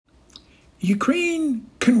Ukraine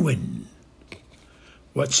can win.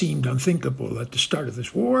 What seemed unthinkable at the start of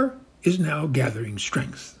this war is now gathering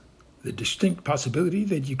strength. The distinct possibility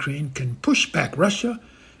that Ukraine can push back Russia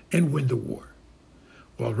and win the war.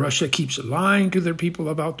 While Russia keeps lying to their people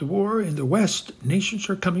about the war, in the West, nations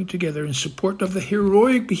are coming together in support of the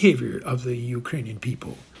heroic behavior of the Ukrainian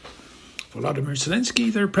people. Volodymyr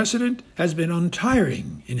Zelensky, their president, has been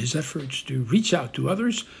untiring in his efforts to reach out to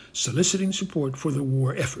others, soliciting support for the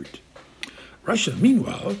war effort. Russia,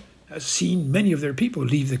 meanwhile, has seen many of their people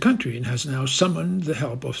leave the country and has now summoned the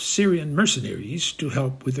help of Syrian mercenaries to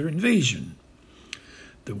help with their invasion.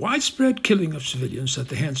 The widespread killing of civilians at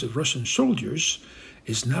the hands of Russian soldiers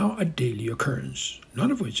is now a daily occurrence,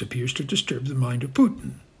 none of which appears to disturb the mind of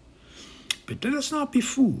Putin. But let us not be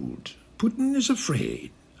fooled. Putin is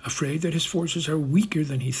afraid that his forces are weaker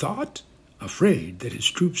than he thought, afraid that his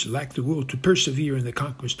troops lack the will to persevere in the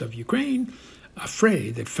conquest of Ukraine,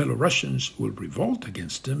 afraid that fellow Russians will revolt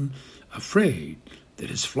against him, afraid that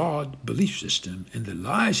his flawed belief system and the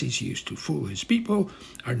lies he's used to fool his people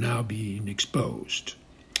are now being exposed.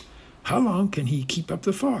 How long can he keep up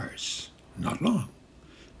the farce? Not long.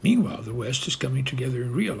 Meanwhile, the West is coming together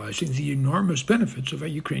and realizing the enormous benefits of a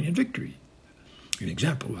Ukrainian victory. An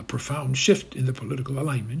example, a profound shift in the political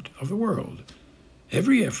alignment of the world.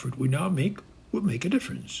 Every effort we now make will make a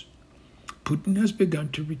difference. Putin has begun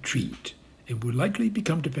to retreat and will likely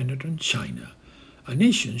become dependent on China, a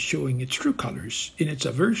nation showing its true colors in its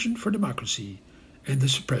aversion for democracy and the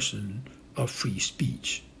suppression of free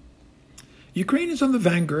speech. Ukraine is on the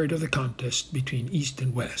vanguard of the contest between East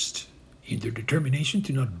and West. In their determination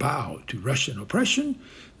to not bow to Russian oppression,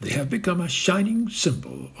 they have become a shining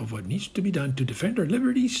symbol of what needs to be done to defend our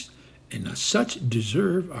liberties, and as such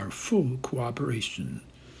deserve our full cooperation.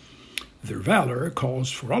 Their valor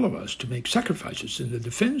calls for all of us to make sacrifices in the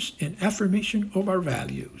defense and affirmation of our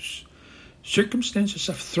values. Circumstances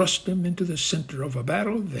have thrust them into the center of a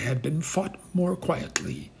battle that had been fought more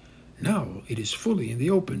quietly. Now it is fully in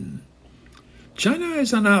the open. China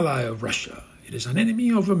is an ally of Russia. It is an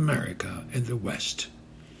enemy of America and the West.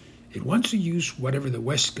 It wants to use whatever the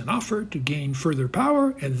West can offer to gain further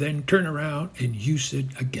power and then turn around and use it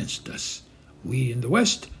against us. We in the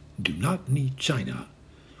West do not need China.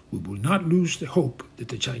 We will not lose the hope that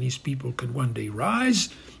the Chinese people can one day rise,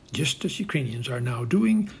 just as Ukrainians are now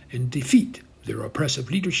doing, and defeat their oppressive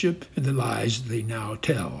leadership and the lies they now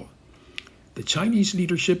tell. The Chinese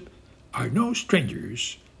leadership are no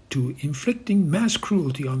strangers to inflicting mass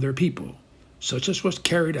cruelty on their people, such as was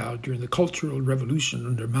carried out during the Cultural Revolution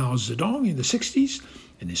under Mao Zedong in the 60s,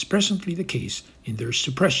 and is presently the case in their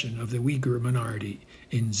suppression of the Uyghur minority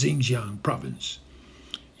in Xinjiang province.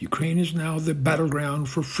 Ukraine is now the battleground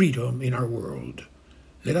for freedom in our world.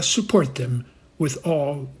 Let us support them with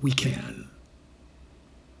all we can.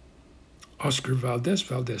 Oscar Valdez,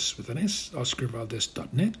 Valdez with an S,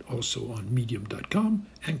 oscarvaldez.net, also on medium.com,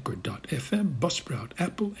 anchor.fm, Buzzsprout,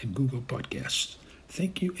 Apple, and Google Podcasts.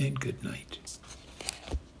 Thank you and good night.